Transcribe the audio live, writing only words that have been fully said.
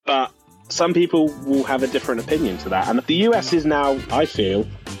some people will have a different opinion to that. And the US is now, I feel,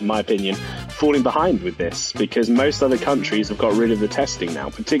 in my opinion, falling behind with this because most other countries have got rid of the testing now,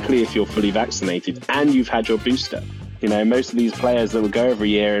 particularly if you're fully vaccinated and you've had your booster. You know, most of these players that would go every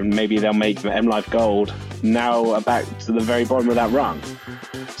year and maybe they'll make the M-Life Gold now are back to the very bottom of that rung.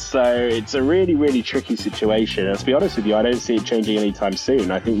 So it's a really, really tricky situation. And to be honest with you, I don't see it changing anytime soon.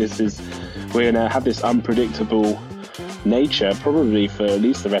 I think we're going to have this unpredictable nature probably for at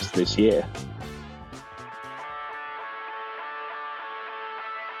least the rest of this year.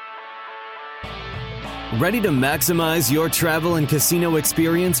 Ready to maximize your travel and casino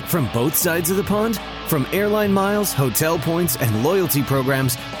experience from both sides of the pond? From airline miles, hotel points, and loyalty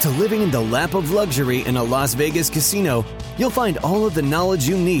programs to living in the lap of luxury in a Las Vegas casino, you'll find all of the knowledge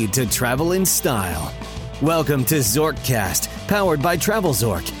you need to travel in style. Welcome to Zorkcast, powered by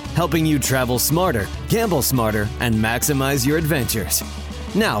TravelZork, helping you travel smarter, gamble smarter, and maximize your adventures.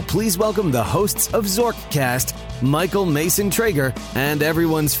 Now, please welcome the hosts of Zorkcast, Michael Mason Traeger, and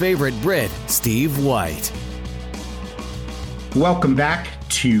everyone's favorite Brit, Steve White. Welcome back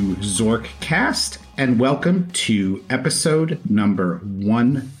to Zorkcast, and welcome to episode number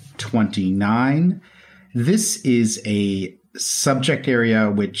 129. This is a subject area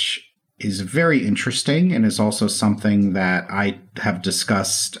which is very interesting and is also something that I have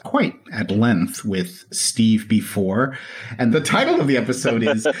discussed quite at length with Steve before. And the title of the episode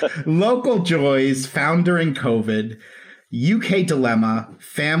is Local Joys Found During COVID, UK Dilemma,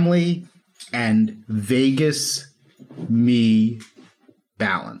 Family, and Vegas Me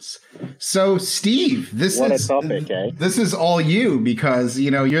Balance. So, Steve, this is all you because, you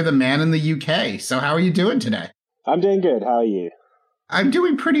know, you're the man in the UK. So how are you doing today? I'm doing good. How are you? I'm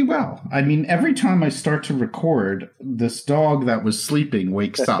doing pretty well. I mean, every time I start to record, this dog that was sleeping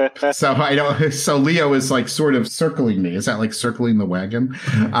wakes up. So Leo is like sort of circling me. Is that like circling the wagon?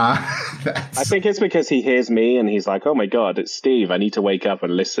 I think it's because he hears me and he's like, "Oh my God, it's Steve. I need to wake up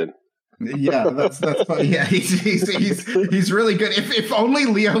and listen." Yeah, that's funny. Yeah, he's really good. If only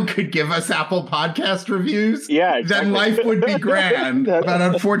Leo could give us Apple Podcast reviews, then life would be grand. But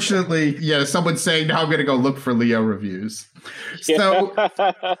unfortunately, someone's saying now I'm going to go look for Leo reviews. So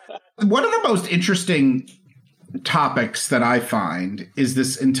one of the most interesting topics that I find is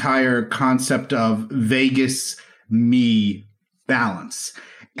this entire concept of Vegas me balance.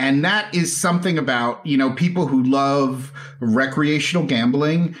 And that is something about, you know, people who love recreational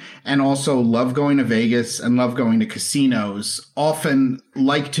gambling and also love going to Vegas and love going to casinos often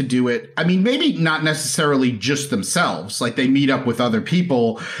like to do it. I mean, maybe not necessarily just themselves, like they meet up with other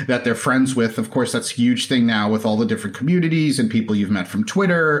people that they're friends with. Of course, that's a huge thing now with all the different communities and people you've met from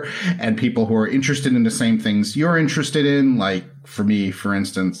Twitter and people who are interested in the same things you're interested in, like for me, for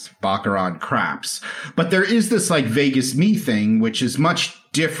instance, Baccarat and craps. But there is this like Vegas me thing, which is much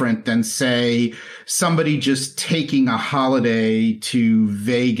different than, say, somebody just taking a holiday to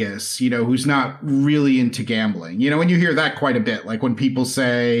Vegas, you know, who's not really into gambling. You know, and you hear that quite a bit. Like when people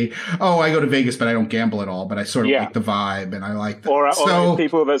say, oh, I go to Vegas, but I don't gamble at all, but I sort of like the vibe and I like that. Or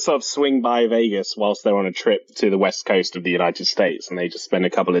people that sort of swing by Vegas whilst they're on a trip to the west coast of the United States and they just spend a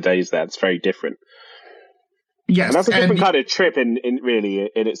couple of days there. It's very different. Yes. And that's a different kind of trip in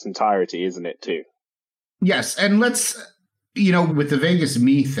its entirety, isn't it, too? Yes. And let's, you know, with the Vegas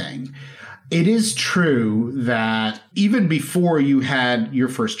me thing, it is true that even before you had your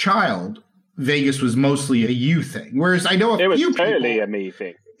first child, Vegas was mostly a you thing. Whereas I know it was totally a me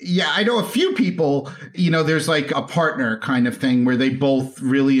thing. Yeah, I know a few people, you know, there's like a partner kind of thing where they both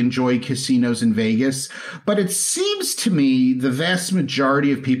really enjoy casinos in Vegas. But it seems to me the vast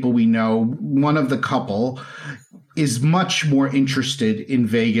majority of people we know, one of the couple is much more interested in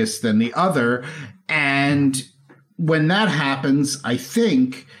Vegas than the other. And when that happens, I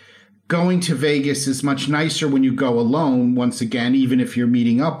think going to Vegas is much nicer when you go alone, once again, even if you're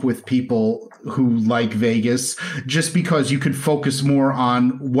meeting up with people who like Vegas, just because you could focus more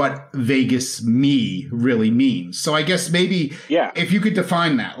on what Vegas me really means. So I guess maybe if you could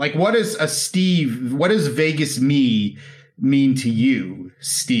define that, like what does Vegas me mean to you,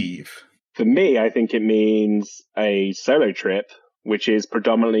 Steve? For me, I think it means a solo trip, which is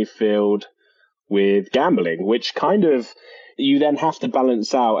predominantly filled with gambling, which kind of you then have to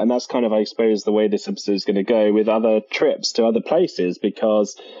balance out. And that's kind of, I suppose, the way this episode is going to go with other trips to other places,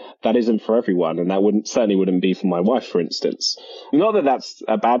 because that isn't for everyone. And that certainly wouldn't be for my wife, for instance. Not that that's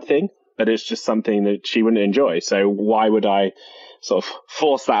a bad thing, but it's just something that she wouldn't enjoy. So why would I sort of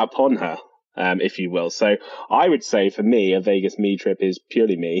force that upon her, if you will? So I would say for me, a Vegas me trip is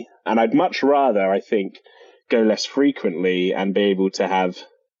purely me. And I'd much rather, I think, go less frequently and be able to have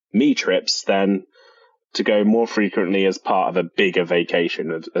me trips than to go more frequently as part of a bigger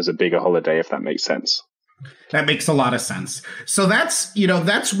vacation, as a bigger holiday, if that makes sense. That makes a lot of sense. So that's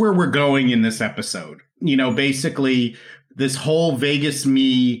where we're going in this episode. Basically this whole Vegas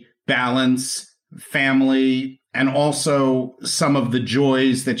me balance, family, and also some of the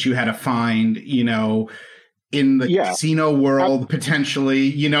joys that you had to find, in the casino world,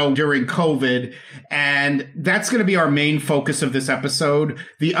 potentially, during COVID. And that's going to be our main focus of this episode.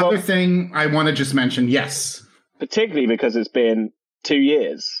 The other thing I want to just mention, yes. Particularly because it's been 2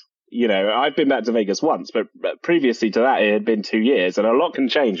 years. I've been back to Vegas once, but previously to that, it had been 2 years, and a lot can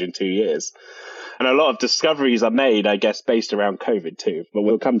change in 2 years. And a lot of discoveries are made, I guess, based around COVID too, but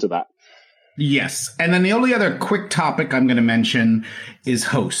we'll come to that. Yes. And then the only other quick topic I'm going to mention is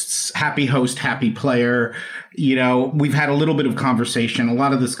hosts. Happy host, happy player. We've had a little bit of conversation. A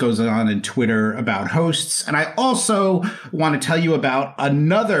lot of this goes on in Twitter about hosts. And I also want to tell you about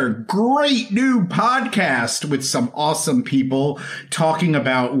another great new podcast with some awesome people talking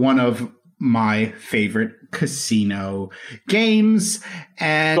about one of my favorite casino games.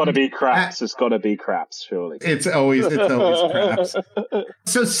 And it's got to be craps. It's got to be craps, surely. It's always craps.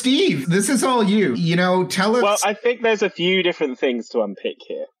 So, Steve, this is all you. Tell us. Well, I think there's a few different things to unpick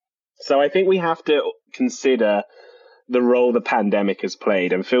here. So I think we have to consider the role the pandemic has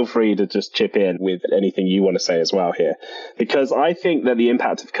played, and feel free to just chip in with anything you want to say as well here, because I think that the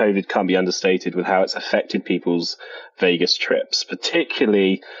impact of COVID can't be understated with how it's affected people's Vegas trips,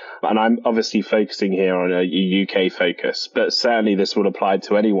 particularly, and I'm obviously focusing here on a UK focus, but certainly this would apply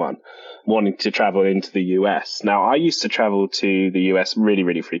to anyone wanting to travel into the US. Now, I used to travel to the US really,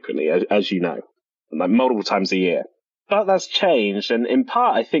 really frequently, as you know, like multiple times a year. But that's changed. And in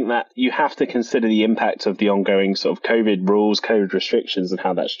part, I think that you have to consider the impact of the ongoing sort of COVID rules, COVID restrictions, and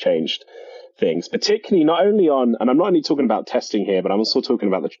how that's changed things, particularly not only on, and I'm not only talking about testing here, but I'm also talking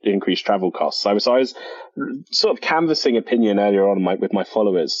about the increased travel costs. I was sort of canvassing opinion earlier on with my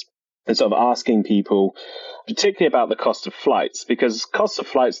followers and sort of asking people, particularly about the cost of flights, because costs of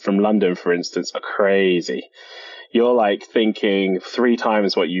flights from London, for instance, are crazy. You're like thinking 3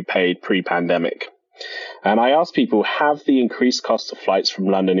 times what you paid pre-pandemic. And I asked people, have the increased cost of flights from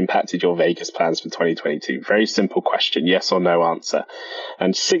London impacted your Vegas plans for 2022? Very simple question, yes or no answer.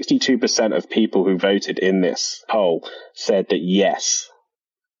 And 62% of people who voted in this poll said that yes,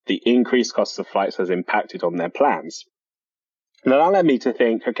 the increased cost of flights has impacted on their plans. Now, that led me to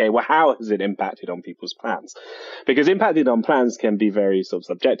think, okay, well, how has it impacted on people's plans? Because impacted on plans can be very sort of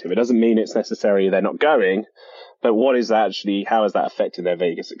subjective. It doesn't mean it's necessarily they're not going, but what is actually, how has that affected their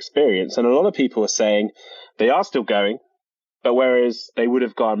Vegas experience? And a lot of people are saying they are still going, but whereas they would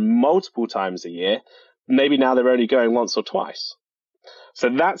have gone multiple times a year, maybe now they're only going once or twice. So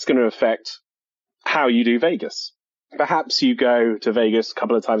that's going to affect how you do Vegas. Perhaps you go to Vegas a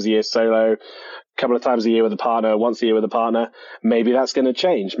couple of times a year solo, a couple of times a year with a partner, once a year with a partner. Maybe that's going to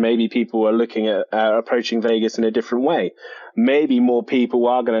change. Maybe people are looking at approaching Vegas in a different way. Maybe more people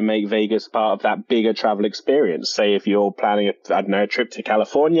are going to make Vegas part of that bigger travel experience. Say if you're planning a trip to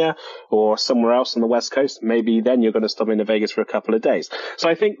California or somewhere else on the West Coast, maybe then you're going to stop into Vegas for a couple of days. So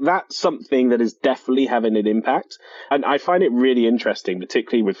I think that's something that is definitely having an impact. And I find it really interesting,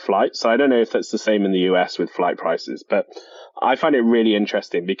 particularly with flights. So I don't know if that's the same in the US with flight prices, but I find it really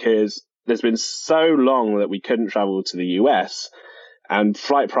interesting because there's been so long that we couldn't travel to the US, and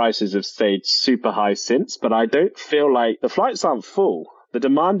flight prices have stayed super high since, but I don't feel like the flights aren't full. The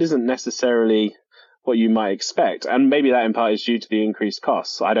demand isn't necessarily what you might expect, and maybe that in part is due to the increased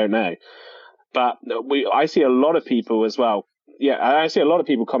costs. I don't know. But I see a lot of people as well. Yeah, I see a lot of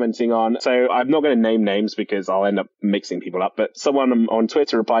people commenting on, so I'm not going to name names because I'll end up mixing people up, but someone on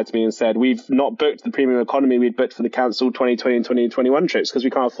Twitter replied to me and said, we've not booked the premium economy we'd booked for the cancelled 2020 and 2021 trips because we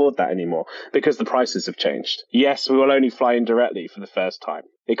can't afford that anymore because the prices have changed. Yes, we will only fly in directly for the first time.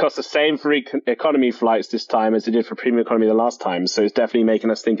 It costs the same for economy flights this time as it did for premium economy the last time, so it's definitely making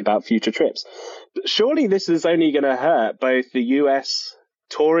us think about future trips. But surely this is only going to hurt both the US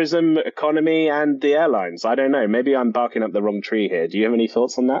tourism economy and the airlines. I don't know. Maybe I'm barking up the wrong tree here. Do you have any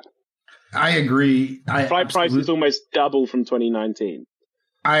thoughts on that? I agree. Flight prices almost double from 2019.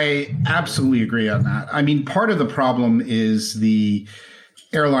 I absolutely agree on that. I mean, part of the problem is the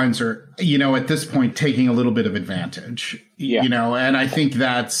airlines are, at this point taking a little bit of advantage, and I think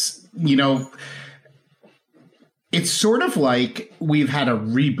that's, it's sort of like we've had a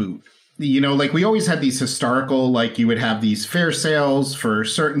reboot. Like we always had these historical, like you would have these fare sales for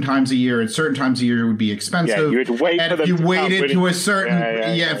certain times a year, and certain times a year would be expensive. Yeah, you would wait and for if you them waited to a certain,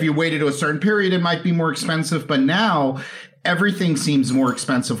 if you waited to a certain period, it might be more expensive. But now everything seems more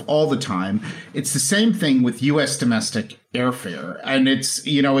expensive all the time. It's the same thing with U.S. domestic airfare. And it's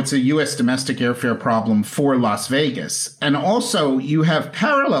a U.S. domestic airfare problem for Las Vegas. And also you have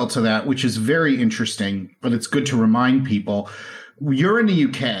parallel to that, which is very interesting, but it's good to remind people. You're in the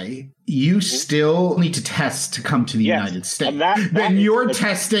UK. You still need to test to come to the United States. Then you're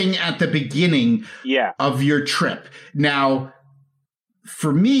testing at the beginning of your trip. Now,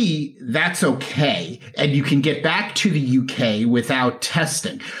 for me, that's okay. And you can get back to the UK without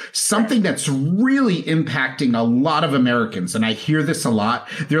testing. Something that's really impacting a lot of Americans, and I hear this a lot,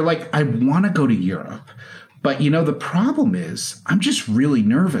 they're like, I want to go to Europe. But, the problem is I'm just really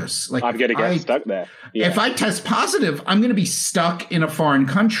nervous. Like, I'm going to get stuck there. Yeah. If I test positive, I'm going to be stuck in a foreign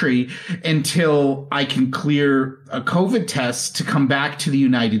country until I can clear a COVID test to come back to the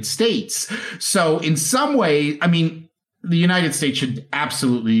United States. So in some way, the United States should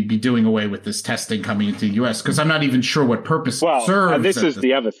absolutely be doing away with this testing coming into the U.S. because I'm not even sure what purpose it serves. And this is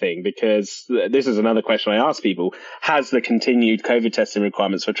the other thing, because this is another question I ask people. Has the continued COVID testing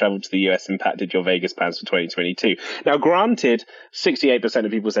requirements for travel to the U.S. impacted your Vegas plans for 2022? Now, granted, 68%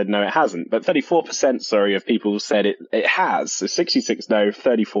 of people said no, it hasn't, but 34%, of people said it has. So 66 no,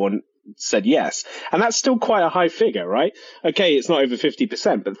 34 said yes. And that's still quite a high figure, right? Okay, it's not over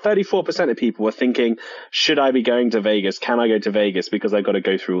 50%, but 34% of people were thinking, should I be going to Vegas? Can I go to Vegas because I've got to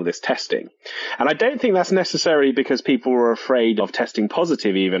go through all this testing? And I don't think that's necessarily because people were afraid of testing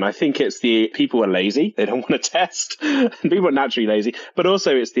positive even. I think it's the people are lazy. They don't want to test. People are naturally lazy, but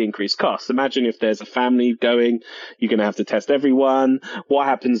also it's the increased cost. Imagine if there's a family going, you're going to have to test everyone. What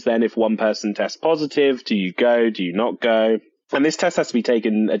happens then if one person tests positive? Do you go? Do you not go? And this test has to be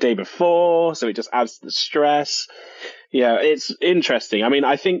taken a day before, so it just adds to the stress. Yeah, it's interesting.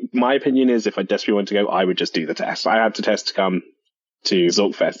 I think my opinion is if I desperately want to go, I would just do the test. I had to test to come to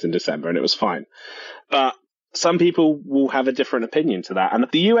Zorkfest in December, and it was fine. But some people will have a different opinion to that. And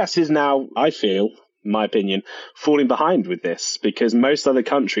the US is now, I feel, my opinion, falling behind with this because most other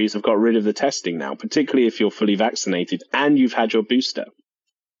countries have got rid of the testing now, particularly if you're fully vaccinated and you've had your booster.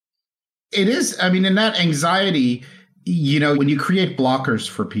 It is, in that anxiety, when you create blockers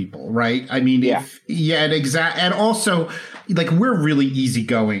for people, right? And also, we're really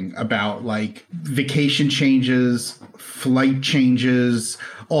easygoing about vacation changes, flight changes,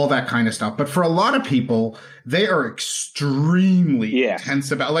 all that kind of stuff. But for a lot of people, they are extremely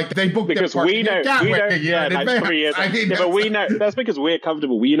intense about they book because their we know but we know that's because we're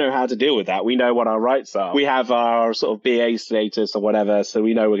comfortable. We know how to deal with that. We know what our rights are. We have our sort of BA status or whatever, so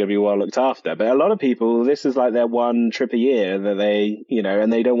we know we're going to be well looked after. But a lot of people, this is their one trip a year that they,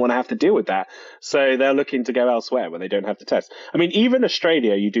 and they don't want to have to deal with that. So they're looking to go elsewhere where they don't have to test. Even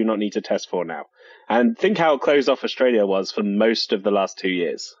Australia, you do not need to test for now. And think how closed off Australia was for most of the last 2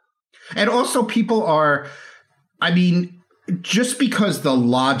 years. And also people are, just because the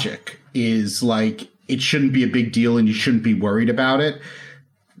logic is it shouldn't be a big deal and you shouldn't be worried about it,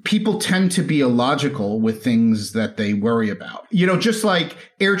 people tend to be illogical with things that they worry about. Just like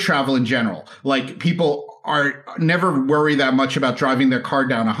air travel in general. People are never worry that much about driving their car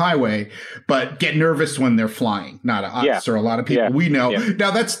down a highway, but get nervous when they're flying. Not us or a lot of people we know. Yeah. Now,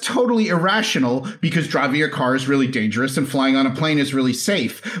 that's totally irrational because driving your car is really dangerous and flying on a plane is really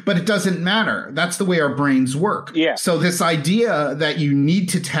safe, but it doesn't matter. That's the way our brains work. Yeah. So this idea that you need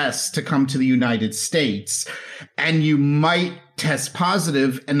to test to come to the United States and you might test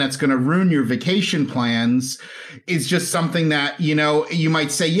positive and that's going to ruin your vacation plans is just something that, you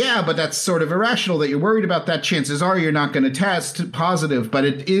might say, yeah, but that's sort of irrational that you're worried about that. Chances are you're not going to test positive, but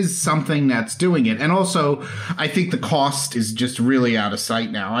it is something that's doing it. And also, I think the cost is just really out of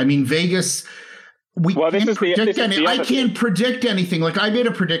sight now. Vegas, I can't predict anything. I made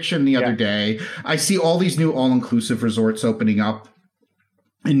a prediction the other day. I see all these new all-inclusive resorts opening up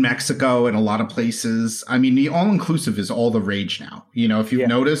in Mexico and a lot of places. The all-inclusive is all the rage now. If you've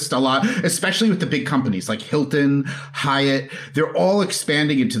noticed a lot, especially with the big companies like Hilton, Hyatt, they're all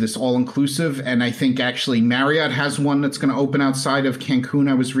expanding into this all-inclusive. And I think actually Marriott has one that's going to open outside of Cancun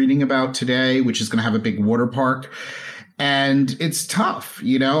I was reading about today, which is going to have a big water park. And it's tough,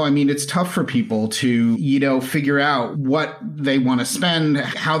 it's tough for people to, figure out what they want to spend,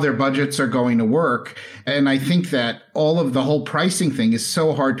 how their budgets are going to work. And I think that all of the whole pricing thing is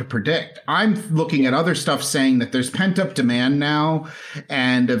so hard to predict. I'm looking at other stuff saying that there's pent up demand now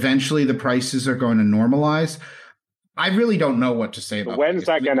and eventually the prices are going to normalize. I really don't know what to say about when's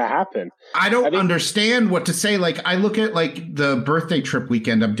that going to happen. I don't understand what to say. I look at the birthday trip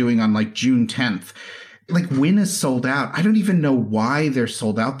weekend I'm doing on June 10th. like Wynn is sold out. I don't even know why they're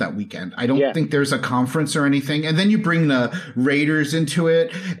sold out that weekend. I don't think there's a conference or anything. And then you bring the Raiders into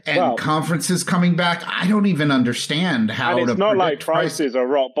it and conferences coming back. I don't even understand how and it's not like prices are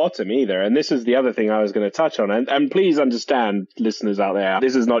rock bottom either. And this is the other thing I was going to touch on. And please understand, listeners out there,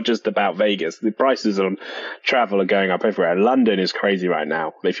 this is not just about Vegas. The prices on travel are going up everywhere. London is crazy right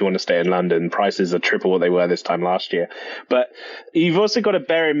now. If you want to stay in London, prices are triple what they were this time last year. But you've also got to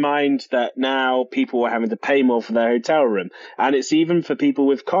bear in mind that now people are having to pay more for their hotel room. And it's even for people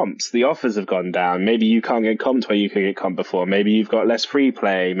with comps. The offers have gone down. Maybe you can't get comped where you could get comped before. Maybe you've got less free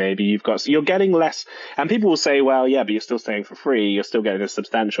play. Maybe you're getting less. And people will say, well, yeah, but you're still staying for free. You're still getting a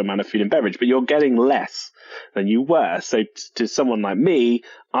substantial amount of food and beverage, but you're getting less than you were. So to someone like me,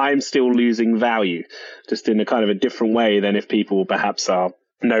 I'm still losing value, just in a kind of a different way than if people perhaps are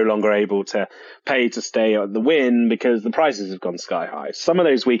no longer able to pay to stay at the Wynn because the prices have gone sky high. Some of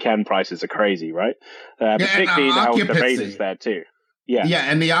those weekend prices are crazy, right? Particularly now with the Raiders there too.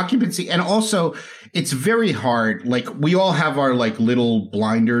 Yeah, and the occupancy. And also, it's very hard. Like, we all have our, like, little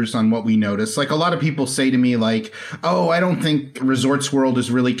blinders on what we notice. Like, a lot of people say to me, like, oh, I don't think Resorts World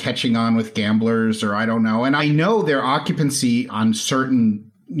is really catching on with gamblers, or I don't know. And I know their occupancy on certain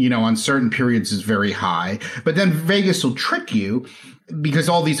periods is very high. But then Vegas will trick you because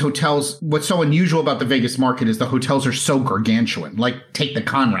all these hotels, what's so unusual about the Vegas market is the hotels are so gargantuan. Like, take the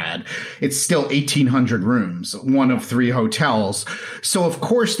Conrad. It's still 1,800 rooms, one of 3 hotels. So, of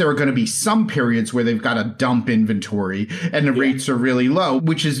course, there are going to be some periods where they've got to dump inventory and the rates are really low,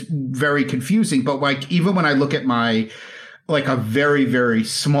 which is very confusing. But, like, even when I look at a very, very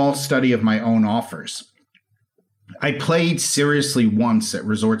small study of my own offers, I played seriously once at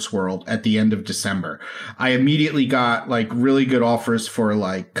Resorts World at the end of December. I immediately got like really good offers for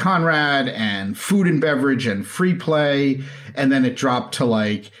like Conrad and food and beverage and free play. And then it dropped to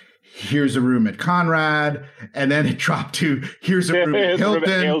like, here's a room at Conrad. And then it dropped to, here's a room at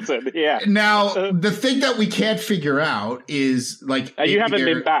Hilton. Yeah. Now, the thing that we can't figure out is like... you haven't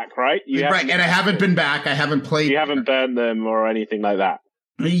been back, right? Right. And I haven't been back. I haven't played. You haven't burned them or anything like that.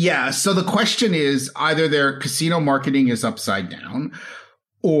 Yeah. So the question is either their casino marketing is upside down,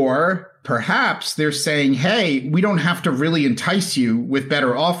 or perhaps they're saying, hey, we don't have to really entice you with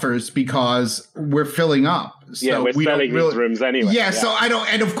better offers because we're filling up. So we're selling these rooms anyway. Yeah. So I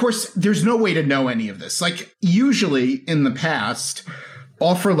don't. And of course, there's no way to know any of this. Like, usually in the past,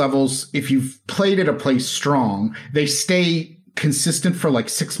 offer levels, if you've played at a place strong, they stay consistent for like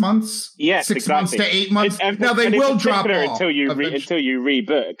 6 months. Yes, 6 months to 8 months. Now they will drop off until you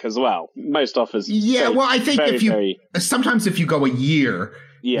rebook as well. Most offers. Yeah, well, I think sometimes if you go a year,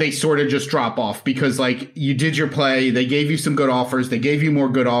 they sort of just drop off because like you did your play, they gave you some good offers, they gave you more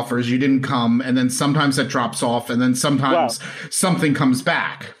good offers, you didn't come, and then sometimes that drops off, and then sometimes something comes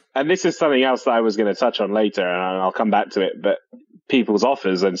back. And this is something else that I was going to touch on later, and I'll come back to it, but people's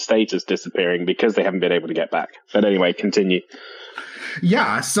offers and status disappearing because they haven't been able to get back. But anyway, continue.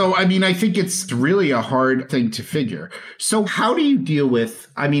 Yeah. So, I mean, I think it's really a hard thing to figure. So how do you deal with,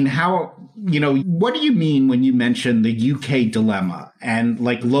 what do you mean when you mention the UK dilemma and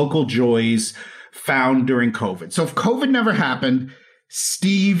like local joys found during COVID? So if COVID never happened,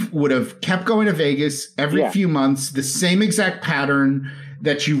 Steve would have kept going to Vegas every few months, the same exact pattern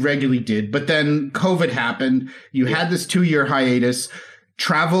that you regularly did. But then COVID happened. You had this 2-year hiatus.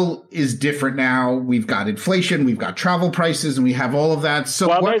 Travel is different now. We've got inflation, we've got travel prices, and we have all of that. So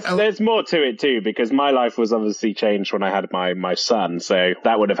there's more to it too, because my life was obviously changed when I had my son. So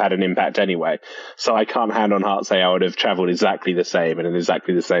that would have had an impact anyway. So I can't hand on heart say I would have traveled exactly the same and in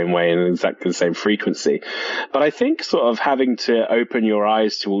exactly the same way and in exactly the same frequency. But I think sort of having to open your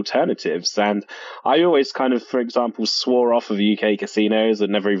eyes to alternatives. And I always kind of, for example, swore off of UK casinos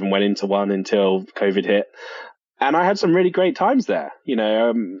and never even went into one until COVID hit. And I had some really great times there,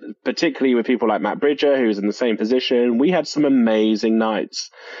 particularly with people like Matt Bridger, who was in the same position. We had some amazing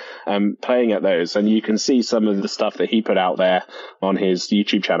nights playing at those. And you can see some of the stuff that he put out there on his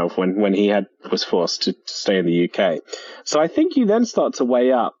YouTube channel when he was forced to stay in the UK. So I think you then start to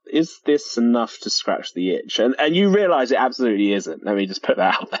weigh up, is this enough to scratch the itch? And you realize it absolutely isn't. Let me just put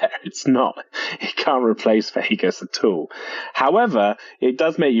that out there. It's not. It can't replace Vegas at all. However, it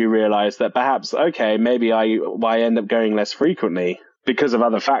does make you realize that perhaps, okay, maybe I end up going less frequently because of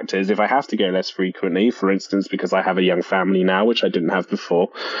other factors. If I have to go less frequently, for instance, because I have a young family now, which I didn't have before,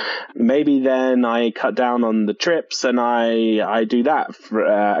 maybe then I cut down on the trips and I do that for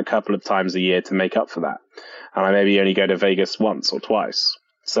a couple of times a year to make up for that. And I maybe only go to Vegas once or twice.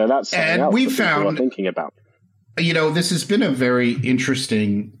 So that's something else that people are thinking about. This has been a very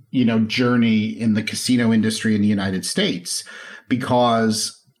interesting, journey in the casino industry in the United States,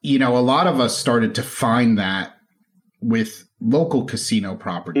 because a lot of us started to find that with local casino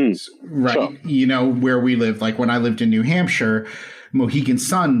properties, right? Sure. Where we lived, like when I lived in New Hampshire, Mohegan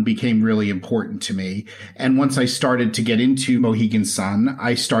Sun became really important to me. And once I started to get into Mohegan Sun,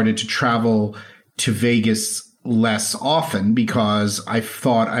 I started to travel to Vegas less often because I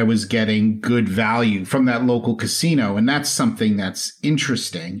thought I was getting good value from that local casino. And that's something that's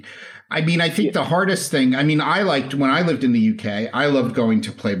interesting. I mean, I think the hardest thing, when I lived in the UK, I loved going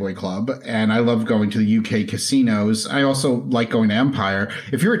to Playboy Club and I loved going to the UK casinos. I also like going to Empire.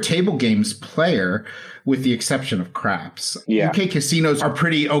 If you're a table games player, with the exception of craps, UK casinos are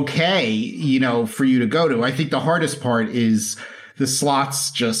pretty okay, for you to go to. I think the hardest part is the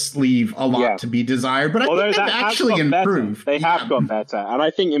slots just leave a lot to be desired, but I think they've actually improved. They have got better. And I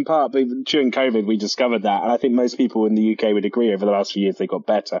think in part during COVID, we discovered that. And I think most people in the UK would agree over the last few years, they got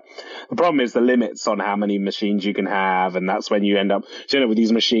better. The problem is the limits on how many machines you can have. And that's when you end up with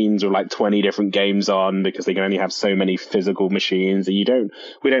these machines with like 20 different games on because they can only have so many physical machines. And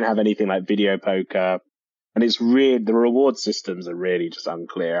we don't have anything like video poker. And it's weird. The reward systems are really just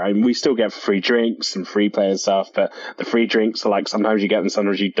unclear. I mean, we still get free drinks and free play and stuff, but the free drinks are like sometimes you get them,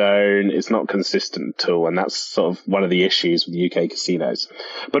 sometimes you don't. It's not consistent at all. And that's sort of one of the issues with UK casinos.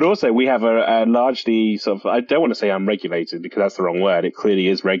 But also we have a largely sort of, I don't want to say unregulated because that's the wrong word. It clearly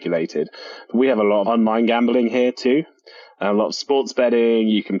is regulated. But we have a lot of online gambling here too. A lot of sports betting.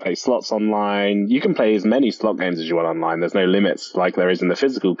 You can play slots online. You can play as many slot games as you want online. There's no limits like there is in the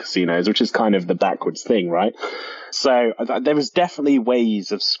physical casinos, which is kind of the backwards thing, right? So there was definitely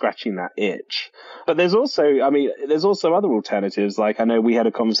ways of scratching that itch. But there's also other alternatives. Like I know we had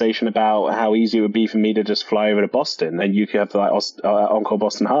a conversation about how easy it would be for me to just fly over to Boston and you could have like Encore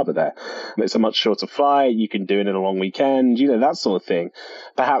Boston Harbor there. It's a much shorter flight. You can do it in a long weekend, that sort of thing.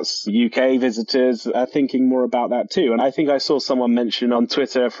 Perhaps UK visitors are thinking more about that too. And I think I saw someone mention on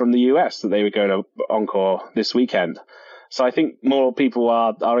Twitter from the US that they would go to Encore this weekend. So I think more people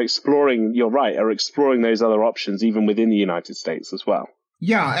are exploring, you're right, are exploring those other options even within the United States as well.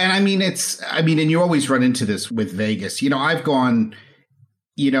 Yeah. And and you always run into this with Vegas. I've gone,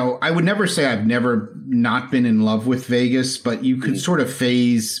 I would never say I've never not been in love with Vegas, but you could sort of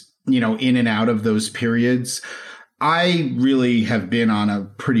phase, in and out of those periods. I really have been on a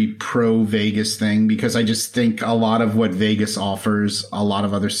pretty pro Vegas thing because I just think a lot of what Vegas offers, a lot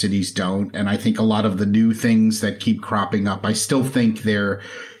of other cities don't. And I think a lot of the new things that keep cropping up, I still think there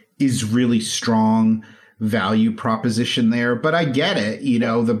is really strong value proposition there. But I get it,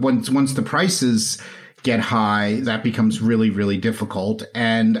 once the prices get high, that becomes really, really difficult.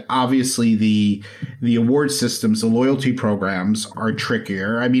 And obviously the award systems, the loyalty programs are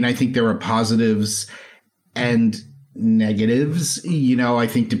trickier. I think there are positives and negatives, I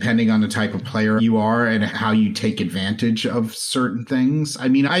think depending on the type of player you are and how you take advantage of certain things.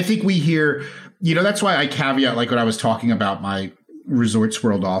 I think we hear, that's why I caveat, like when I was talking about my Resorts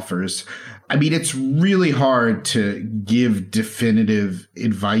World offers. It's really hard to give definitive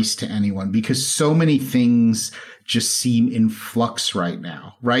advice to anyone because so many things just seem in flux right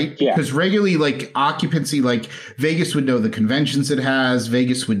now, right? Yeah. Because regularly, like occupancy, like Vegas would know the conventions it has.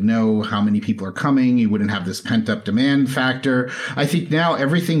 Vegas would know how many people are coming. You wouldn't have this pent up demand factor. I think now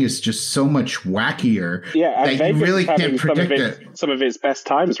everything is just so much wackier that Vegas you really can't predict it. Some of its best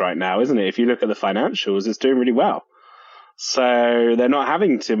times right now, isn't it? If you look at the financials, it's doing really well. So they're not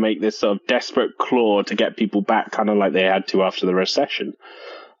having to make this sort of desperate claw to get people back, kind of like they had to after the recession.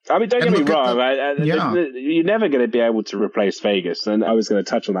 Don't get me wrong. You're never going to be able to replace Vegas, and I was going to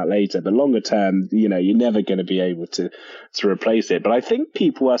touch on that later. But longer term, you're never going to be able to replace it. But I think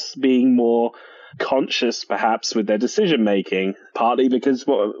people are being more conscious, perhaps, with their decision making. Partly because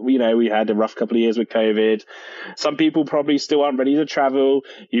we had a rough couple of years with COVID. Some people probably still aren't ready to travel.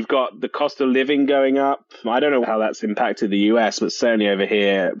 You've got the cost of living going up. I don't know how that's impacted the US, but certainly over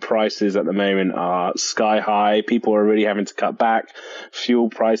here, prices at the moment are sky high. People are really having to cut back. Fuel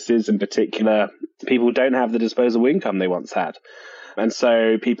prices in particular. People don't have the disposable income they once had. And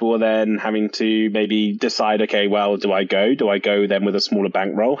so people are then having to maybe decide, okay, well, do I go? Do I go then with a smaller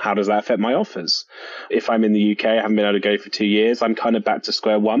bankroll? How does that affect my offers? If I'm in the UK, I haven't been able to go for 2 years, I'm kind of back to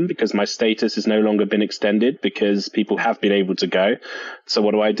square one because my status has no longer been extended because people have been able to go. So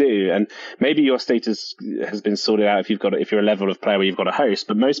what do I do? And maybe your status has been sorted out if you're a level of player where you've got a host,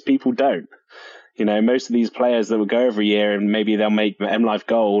 but most people don't. Most of these players that will go every year and maybe they'll make MLive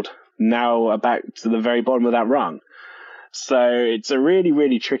Gold now are back to the very bottom of that rung. So it's a really,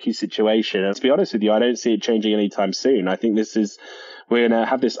 really tricky situation. And to be honest with you, I don't see it changing anytime soon. I think we're going to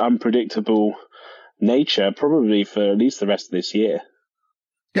have this unpredictable nature probably for at least the rest of this year.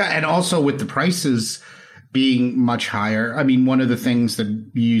 Yeah. And also with the prices, being much higher. I mean, one of the things that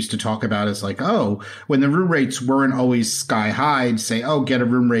you used to talk about is like, oh, when the room rates weren't always sky high, I'd say, oh, get a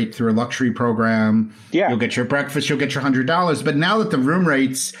room rate through a luxury program. Yeah. You'll get your breakfast, you'll get your $100. But now that the room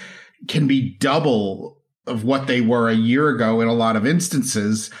rates can be double of what they were a year ago in a lot of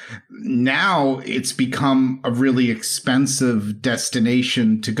instances, now it's become a really expensive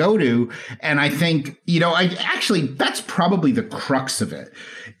destination to go to. And I think, that's probably the crux of it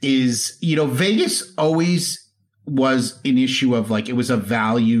is, Vegas always was an issue of like, it was a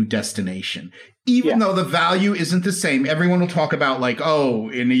value destination. Even though the value isn't the same, everyone will talk about like, oh,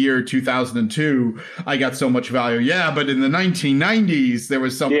 in the year 2002, I got so much value. Yeah, but in the 1990s, there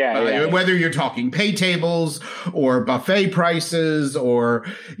was some value. Whether you're talking pay tables or buffet prices or,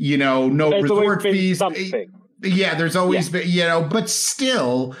 no resort fees. Something. Yeah, there's always been, but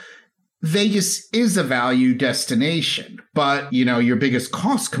still, Vegas is a value destination. But, your biggest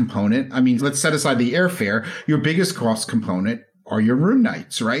cost component, I mean, let's set aside the airfare. Your biggest cost component are your room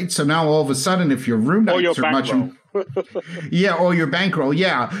nights, right? So now all of a sudden, if your room nights are much, or your bankroll,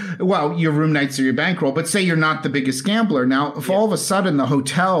 well, your room nights are your bankroll. But say you're not the biggest gambler. Now, if all of a sudden the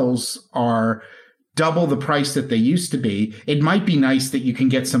hotels are double the price that they used to be, it might be nice that you can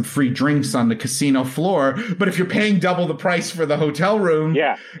get some free drinks on the casino floor. But if you're paying double the price for the hotel room,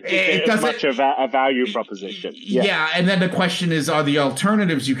 it doesn't much of a value proposition. And then the question is, are the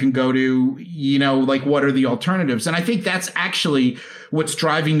alternatives you can go to, like what are the alternatives? And I think that's actually what's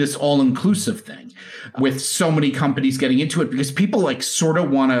driving this all-inclusive thing with so many companies getting into it, because people like sort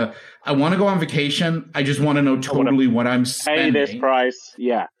of I want to go on vacation. I just want to know totally what I'm spending. Pay this price.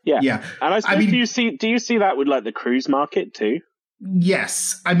 Yeah. And I suppose, do you see that with like the cruise market too?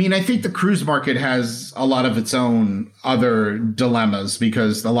 Yes. I mean, I think the cruise market has a lot of its own other dilemmas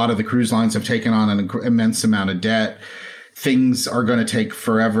because a lot of the cruise lines have taken on an immense amount of debt. Things are going to take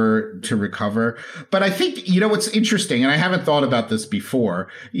forever to recover. But I think, what's interesting, and I haven't thought about this before,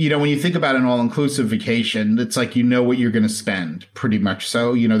 when you think about an all-inclusive vacation, it's like what you're going to spend, pretty much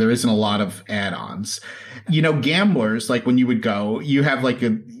so. There isn't a lot of add-ons. Gamblers, like when you would go, you're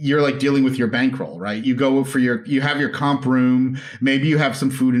like dealing with your bankroll, right? You go you have your comp room, maybe you have some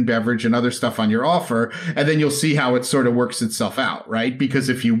food and beverage and other stuff on your offer, and then you'll see how it sort of works itself out, right? Because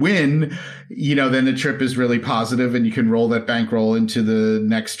if you win, then the trip is really positive and you can roll that bankroll into the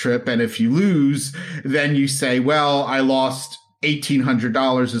next trip. And if you lose, then you say, well, I lost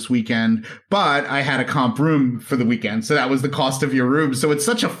 $1,800 this weekend, but I had a comp room for the weekend. So that was the cost of your room. So it's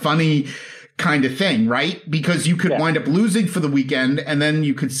such a funny kind of thing, right? Because you could wind up losing for the weekend. And then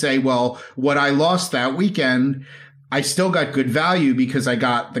you could say, well, what I lost that weekend, I still got good value because I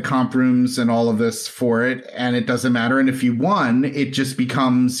got the comp rooms and all of this for it. And it doesn't matter. And if you won, it just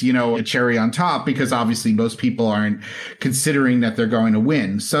becomes, a cherry on top because obviously most people aren't considering that they're going to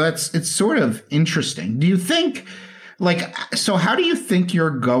win. So it's sort of interesting. Do you think so how do you think you're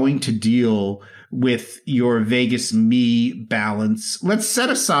going to deal with your Vegas me balance? Let's set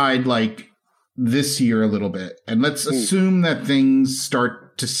aside this year a little bit and let's assume that things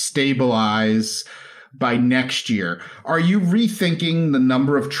start to stabilize by next year. Are you rethinking the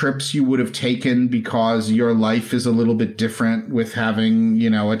number of trips you would have taken because your life is a little bit different with having,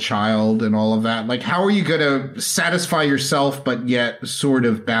 a child and all of that? Like, how are you going to satisfy yourself, but yet sort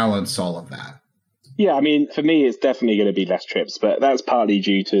of balance all of that? Yeah, I mean, for me, it's definitely going to be less trips, but that's partly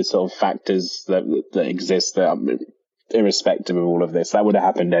due to sort of factors that exist that irrespective of all of this, that would have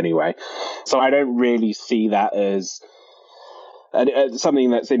happened anyway. So I don't really see that as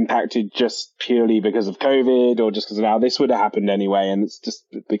something that's impacted just purely because of COVID or just because of now. This would have happened anyway, and it's just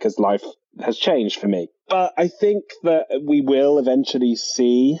because life has changed for me. But I think that we will eventually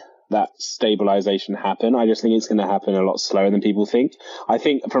see that stabilization happen. I just think it's going to happen a lot slower than people think. I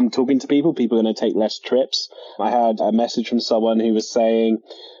think from talking to people are going to take less trips. I had a message from someone who was saying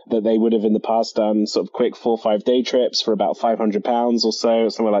that they would have in the past done sort of quick 4 or 5 day trips for about £500 or so,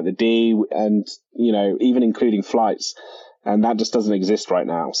 somewhere like the D, and, even including flights. And that just doesn't exist right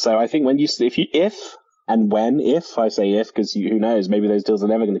now. So I think if I say if, because who knows, maybe those deals are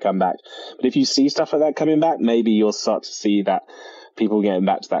never going to come back. But if you see stuff like that coming back, maybe you'll start to see that people getting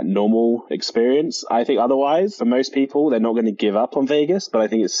back to that normal experience. I think otherwise, for most people, they're not going to give up on Vegas, but I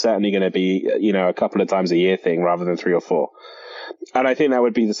think it's certainly going to be, a couple of times a year thing rather than 3 or 4. And I think that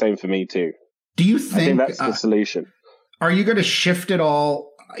would be the same for me too. Do you think, I think that's the solution? Are you going to shift it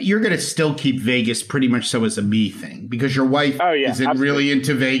all? You're going to still keep Vegas pretty much so as a me thing because your wife isn't really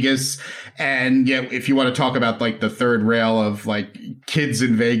into Vegas. And if you want to talk about the third rail of kids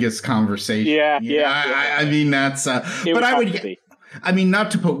in Vegas conversation. I mean, that's, but I would, I mean,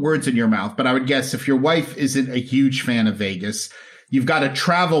 not to put words in your mouth, but I would guess if your wife isn't a huge fan of Vegas, you've got to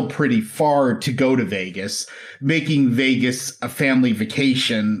travel pretty far to go to Vegas. Making Vegas a family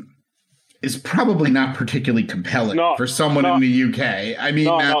vacation is probably not particularly compelling for someone in the UK. I mean,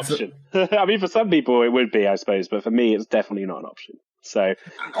 not an option. I mean, for some people it would be, I suppose, but for me, it's definitely not an option. So,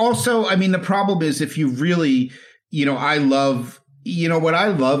 also, I mean, the problem is if you really, what I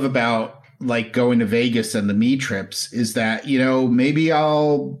love about like going to Vegas and the me trips is that, maybe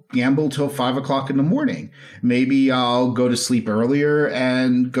I'll gamble till 5 o'clock in the morning. Maybe I'll go to sleep earlier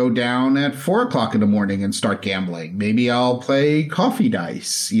and go down at 4 o'clock in the morning and start gambling. Maybe I'll play coffee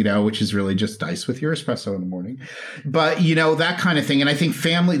dice, which is really just dice with your espresso in the morning. But, that kind of thing. And I think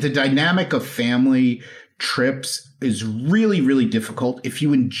the dynamic of family trips is really, really difficult if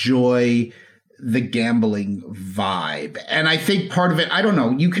you enjoy the gambling vibe. And I think part of it, I don't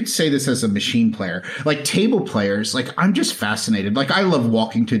know, you could say this as a machine player, like table players, like I'm just fascinated. Like I love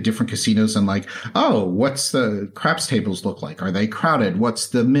walking to different casinos and like, oh, what's the craps tables look like? Are they crowded? What's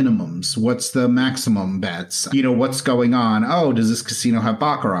the minimums? What's the maximum bets? What's going on? Oh, does this casino have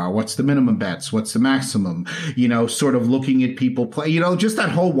baccarat? What's the minimum bets? What's the maximum? Sort of looking at people play, just that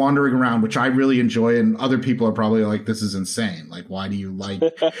whole wandering around, which I really enjoy. And other people are probably like, this is insane. Like, why do you like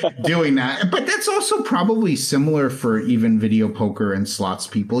doing that? But that's also probably similar for even video poker and slots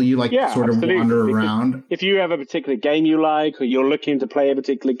people. You sort of wander around. If you have a particular game you like, or you're looking to play a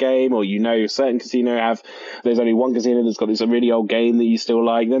particular game, or certain casino there's only one casino that's got this really old game that you still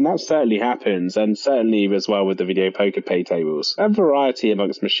like, then that certainly happens. And certainly as well with the video poker pay tables. And variety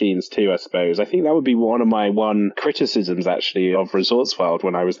amongst machines too, I suppose. I think that would be one of my criticisms actually of Resorts World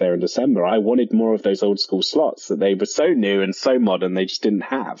when I was there in December. I wanted more of those old school slots that they were so new and so modern they just didn't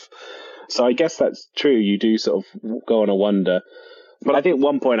have. So I guess that's true. You do sort of go on a wonder. But I think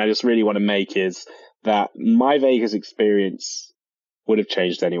one point I just really want to make is that my Vegas experience would have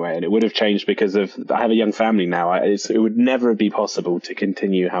changed anyway. And it would have changed because I have a young family now. It would never be possible to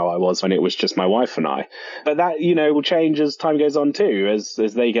continue how I was when it was just my wife and I. But that, will change as time goes on too. As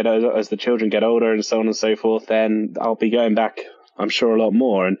they get older, as the children get older and so on and so forth, then I'll be going back, I'm sure, a lot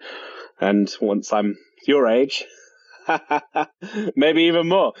more. And once I'm your age, maybe even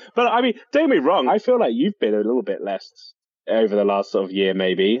more. But I mean, don't get me wrong, I feel like you've been a little bit less over the last sort of year,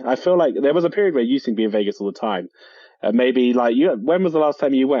 maybe. I feel like there was a period where you used to be in Vegas all the time. Maybe like when was the last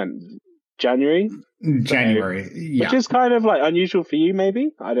time you went? January? January, yeah. Which is kind of like unusual for you,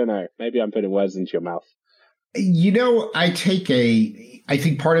 maybe? I don't know. Maybe I'm putting words into your mouth. I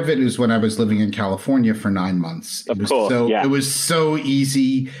think part of it is when I was living in California for 9 months. It was so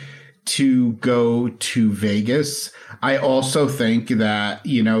easy to go to Vegas. I also think that,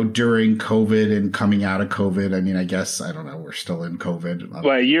 during COVID and coming out of COVID, I mean, I guess, I don't know, we're still in COVID.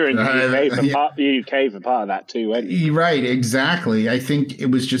 Well, you're in the UK for part of that too, weren't you? Right, exactly. I think it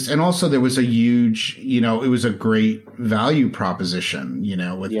was just, and also there was a huge, it was a great value proposition,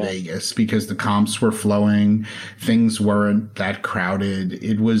 with Vegas because the comps were flowing, things weren't that crowded.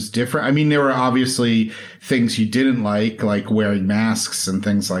 It was different. I mean, there were obviously things you didn't like wearing masks and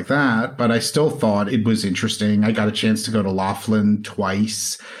things like that, but I still thought it was interesting. I got a chance to go to Laughlin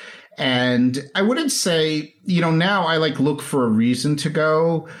twice. And I wouldn't say, now I look for a reason to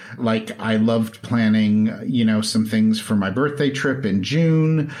go. I loved planning, some things for my birthday trip in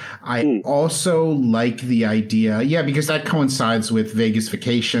June. I also like the idea. Yeah, because that coincides with Vegas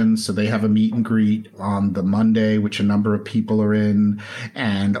Vacation. So they have a meet and greet on the Monday, which a number of people are in.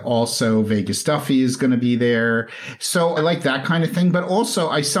 And also Vegas Duffy is going to be there. So I like that kind of thing. But also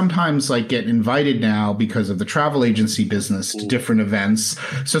I sometimes get invited now because of the travel agency business to different events.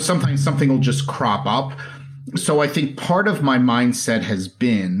 So sometimes something will just crop up. So I think part of my mindset has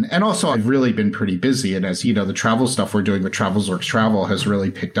been, and also I've really been pretty busy. And as the travel stuff we're doing with TravelsWorks Travel has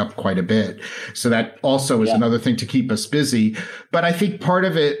really picked up quite a bit. So that also is another thing to keep us busy. But I think part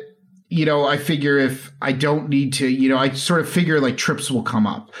of it, I figure if I don't need to, I sort of figure trips will come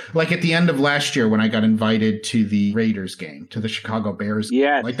up. At the end of last year when I got invited to the Raiders game, to the Chicago Bears game.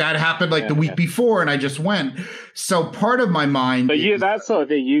 Yeah. That happened the week before and I just went. So part of my mind. But that sort of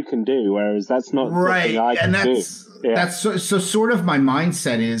thing you can do, whereas that's not right. I can do. Yeah. That's so sort of my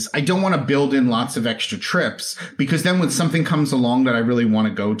mindset is I don't want to build in lots of extra trips because then when something comes along that I really want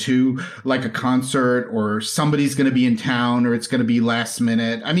to go to, like a concert or somebody's going to be in town or it's going to be last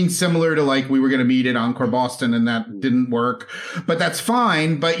minute. I mean, similar to we were going to meet at Encore Boston and that didn't work, but that's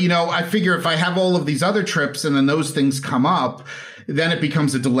fine. But, I figure if I have all of these other trips and then those things come up, then it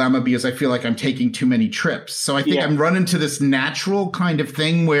becomes a dilemma because I feel like I'm taking too many trips. So I think I'm running to this natural kind of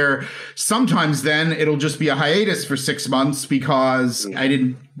thing where sometimes then it'll just be a hiatus for 6 months because I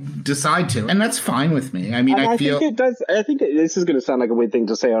didn't decide to. And that's fine with me. I mean, I think it does. I think this is going to sound like a weird thing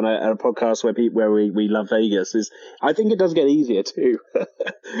to say on a podcast where we love Vegas. I think it does get easier too.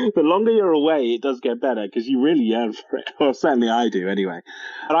 The longer you're away, it does get better because you really yearn for it. Well, certainly I do anyway.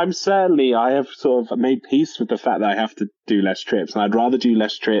 And I have sort of made peace with the fact that I have to do less trips. And I'd rather do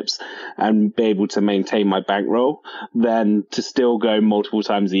less trips and be able to maintain my bankroll than to still go multiple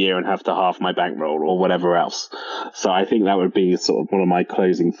times a year and have to half my bankroll or whatever else. So I think that would be sort of one of my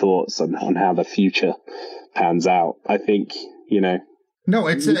closing thoughts on how the future pans out. I think, No,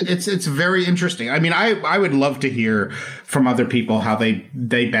 it's very interesting. I mean, I would love to hear from other people how they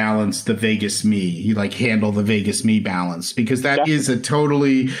balance the Vegas me, like handle the Vegas me balance, because that is a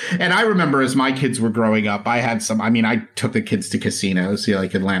totally. And I remember as my kids were growing up, I took the kids to casinos,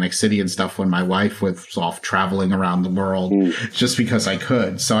 like Atlantic City and stuff when my wife was off traveling around the world just because I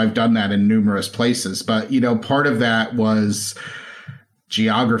could. So I've done that in numerous places. But, part of that was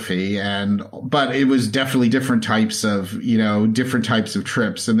geography but it was definitely different types of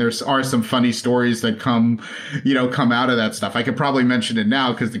trips. And there are some funny stories that come out of that stuff. I could probably mention it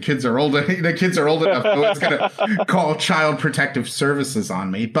now because the kids are old enough. No one's going to call Child Protective Services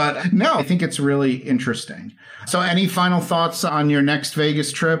on me. But no, I think it's really interesting. So any final thoughts on your next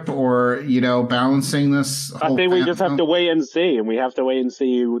Vegas trip or, balancing this? I think we just have to wait and see, and we have to wait and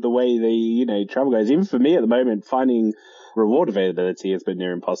see the way the, travel goes. Even for me at the moment, finding reward availability has been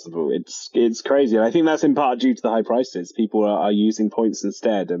near impossible. It's crazy. And I think that's in part due to the high prices. People are using points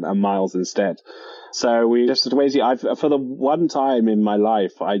instead and miles instead. So we just have to wait. For the one time in my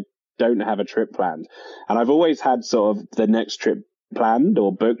life, I don't have a trip planned. And I've always had sort of the next trip planned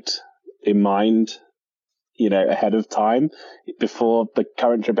or booked in mind, ahead of time before the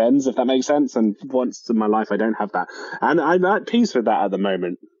current trip ends, if that makes sense. And once in my life, I don't have that. And I'm at peace with that at the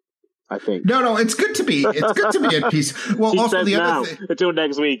moment. I think. No, it's good to be at peace. Well, also the other thing, until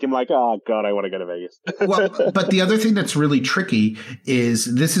next week, I'm like, oh God, I want to go to Vegas. Well, but the other thing that's really tricky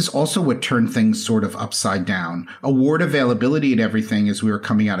is this is also what turned things sort of upside down. Award availability and everything as we were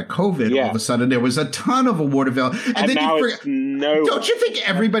coming out of COVID, all of a sudden there was a ton of award availability. And then now don't you think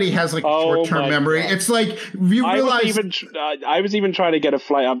everybody has like short-term memory? God. It's like you realize. I was even trying to get a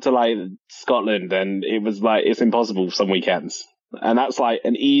flight up to like Scotland, and it was like it's impossible some weekends. And that's like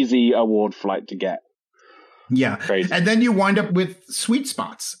an easy award flight to get. Yeah. Crazy. And then you wind up with sweet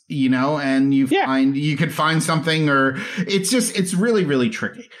spots, and you could find something, or it's really, really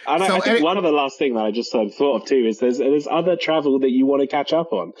tricky. And I think one of the last thing that I just thought of too is there's other travel that you want to catch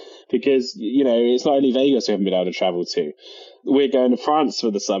up on, because, it's not only Vegas we haven't been able to travel to. We're going to France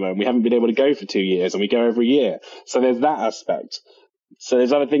for the summer and we haven't been able to go for 2 years, and we go every year. So there's that aspect. So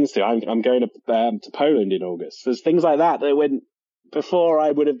there's other things too. I'm going to Poland in August. There's things like that when before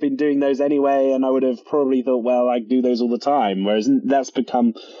I would have been doing those anyway, and I would have probably thought, well, I do those all the time. Whereas that's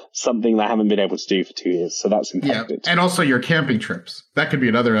become something that I haven't been able to do for 2 years. So that's impacted. Yeah, and also your camping trips. That could be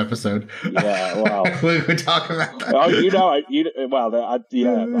another episode. Yeah, well. We could talk about that. Oh, I'll tell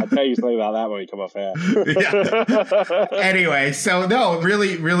you something about that when we come off air. Yeah. Anyway, so no,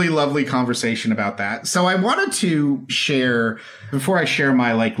 really, really lovely conversation about that. So I wanted to share, before I share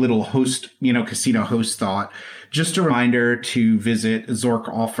my like little casino host thought, just a reminder to visit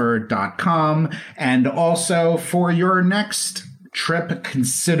zorkoffer.com, and also for your next trip,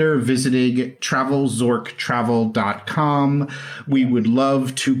 consider visiting travelzorktravel.com. We would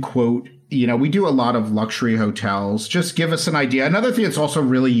love to quote, we do a lot of luxury hotels. Just give us an idea. Another thing that's also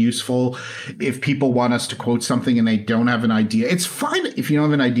really useful, if people want us to quote something and they don't have an idea, it's fine if you don't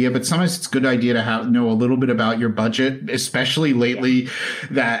have an idea, but sometimes it's a good idea to know a little bit about your budget, especially lately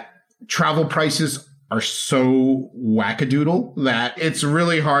that travel prices are so wackadoodle that it's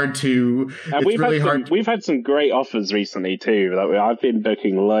really hard to. We've had some great offers recently too. I've been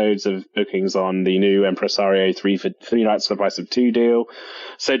booking loads of bookings on the new Empresario 3 nights for the price of 2 deal.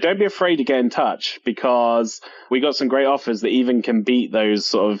 So don't be afraid to get in touch, because we got some great offers that even can beat those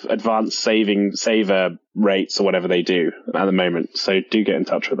sort of advanced saver rates or whatever they do at the moment. So do get in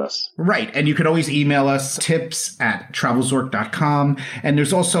touch with us. Right. And you can always email us tips@travelzork.com. And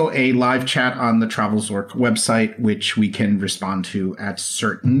there's also a live chat on the TravelZork website, which we can respond to at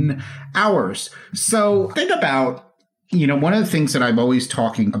certain hours. So think about, one of the things that I'm always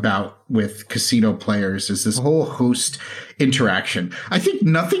talking about with casino players is this whole host interaction. I think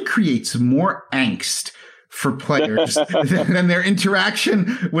nothing creates more angst for players than their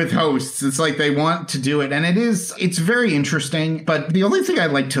interaction with hosts. It's like they want to do it. And it's very interesting. But the only thing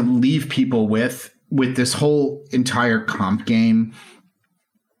I'd like to leave people with this whole entire comp game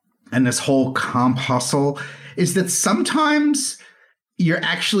and this whole comp hustle is that sometimes you're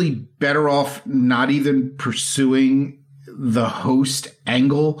actually better off not even pursuing the host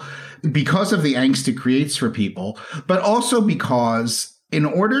angle because of the angst it creates for people, but also because in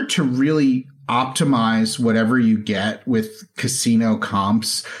order to really optimize whatever you get with casino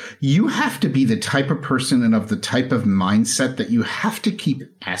comps, you have to be the type of person and of the type of mindset that you have to keep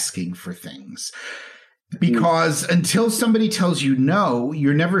asking for things. Because until somebody tells you no,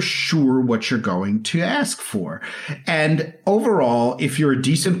 you're never sure what you're going to ask for. And overall, if you're a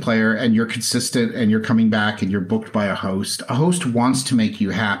decent player and you're consistent and you're coming back and you're booked by a host wants to make you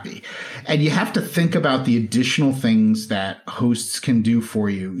happy. And you have to think about the additional things that hosts can do for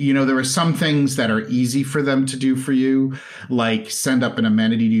you. You know, there are some things that are easy for them to do for you, like send up an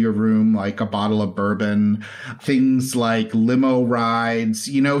amenity to your room, like a bottle of bourbon, things like limo rides,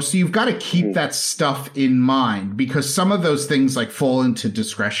 you know, so you've got to keep that stuff in mind, because some of those things like fall into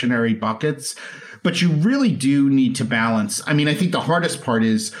discretionary buckets, but you really do need to balance. I mean, I think the hardest part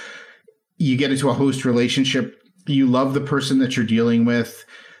is you get into a host relationship, you love the person that you're dealing with,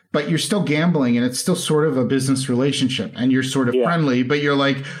 but you're still gambling and it's still sort of a business relationship and you're sort of friendly, but you're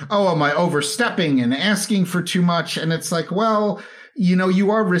like, oh, am I overstepping and asking for too much? And it's like, well, you know,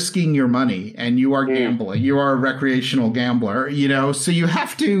 you are risking your money and you are gambling. You are a recreational gambler, you know, so you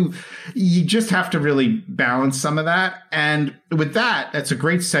just have to really balance some of that. And with that, that's a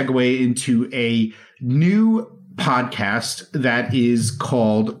great segue into a new podcast that is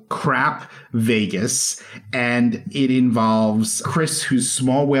called Crap Vegas, and it involves Chris, who's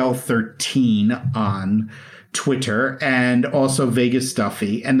Small Whale 13 on Twitter, and also Vegas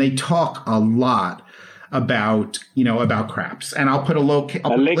Duffy, and they talk a lot about craps. And I'll put a link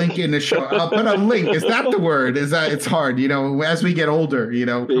in the show. I'll put a link. Is that the word? Is that it's hard, you know, as we get older, you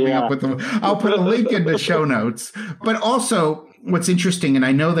know, coming up with them. I'll put a link in the show notes. But also what's interesting, and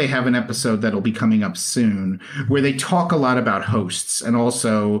I know they have an episode that'll be coming up soon where they talk a lot about hosts, and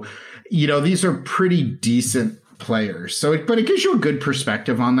also, you know, these are pretty decent players. But it gives you a good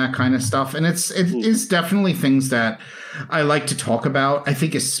perspective on that kind of stuff. And it is definitely things that I like to talk about. I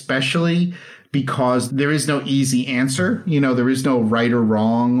think especially because there is no easy answer, you know, there is no right or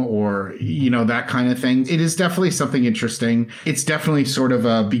wrong or, you know, that kind of thing. It is definitely something interesting. It's definitely sort of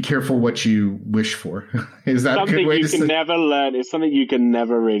a be careful what you wish for. Is that something a good way to say? Something you can never learn. It's something you can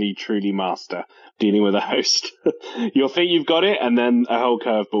never really truly master, dealing with a host. You'll think you've got it, and then a whole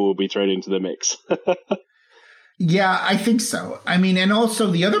curveball will be thrown into the mix. Yeah, I think so. I mean, and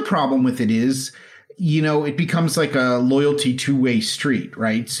also the other problem with it is, you know, it becomes like a loyalty two-way street,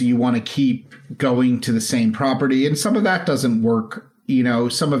 right? So you want to keep going to the same property, and some of that doesn't work. You know,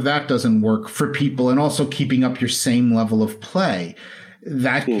 some of that doesn't work for people, and also keeping up your same level of play.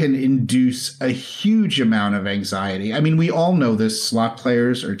 That can induce a huge amount of anxiety. I mean, we all know this, slot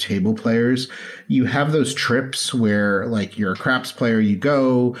players or table players. You have those trips where, like, you're a craps player, you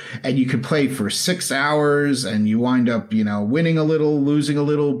go and you could play for 6 hours and you wind up, you know, winning a little, losing a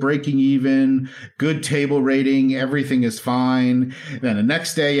little, breaking even, good table rating, everything is fine. Then the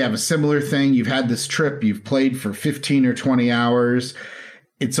next day you have a similar thing. You've had this trip, you've played for 15 or 20 hours.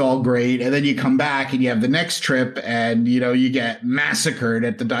 It's all great. And then you come back and you have the next trip and, you know, you get massacred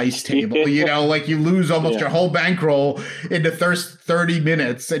at the dice table, you know, like you lose almost your whole bankroll in the first 30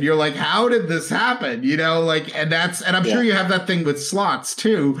 minutes. And you're like, how did this happen? You know, like, and I'm sure you have that thing with slots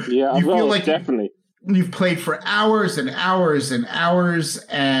too. Yeah, you feel like definitely you've played for hours and hours and hours.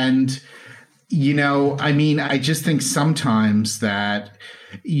 And, you know, I mean, I just think sometimes that,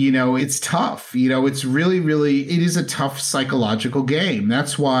 you know, it's tough. You know, it's really, really, it is a tough psychological game.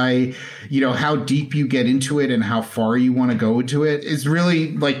 That's why, you know, how deep you get into it and how far you want to go into it is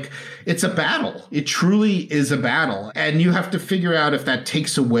really like, it's a battle. It truly is a battle. And you have to figure out if that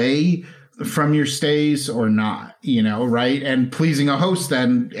takes away from your stays or not, you know, right? And pleasing a host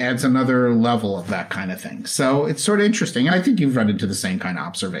then adds another level of that kind of thing. So it's sort of interesting. I think you've run into the same kind of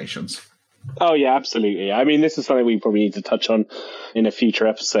observations. Oh, yeah, absolutely. I mean, this is something we probably need to touch on in a future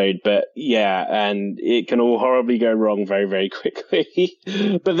episode, but yeah, and it can all horribly go wrong very, very quickly.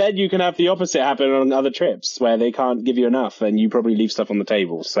 But then you can have the opposite happen on other trips where they can't give you enough and you probably leave stuff on the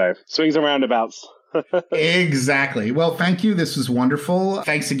table. So swings and roundabouts. Exactly. Well, thank you. This was wonderful.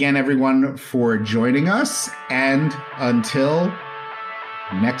 Thanks again, everyone, for joining us. And until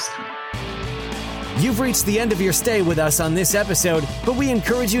next time. You've reached the end of your stay with us on this episode, but we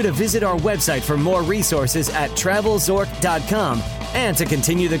encourage you to visit our website for more resources at TravelZork.com and to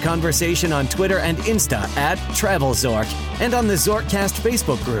continue the conversation on Twitter and Insta at TravelZork and on the Zorkcast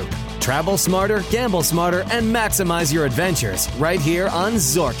Facebook group. Travel smarter, gamble smarter, and maximize your adventures right here on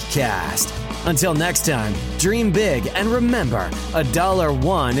Zorkcast. Until next time, dream big and remember, $1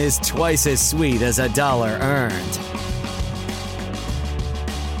 won is twice as sweet as $1 earned.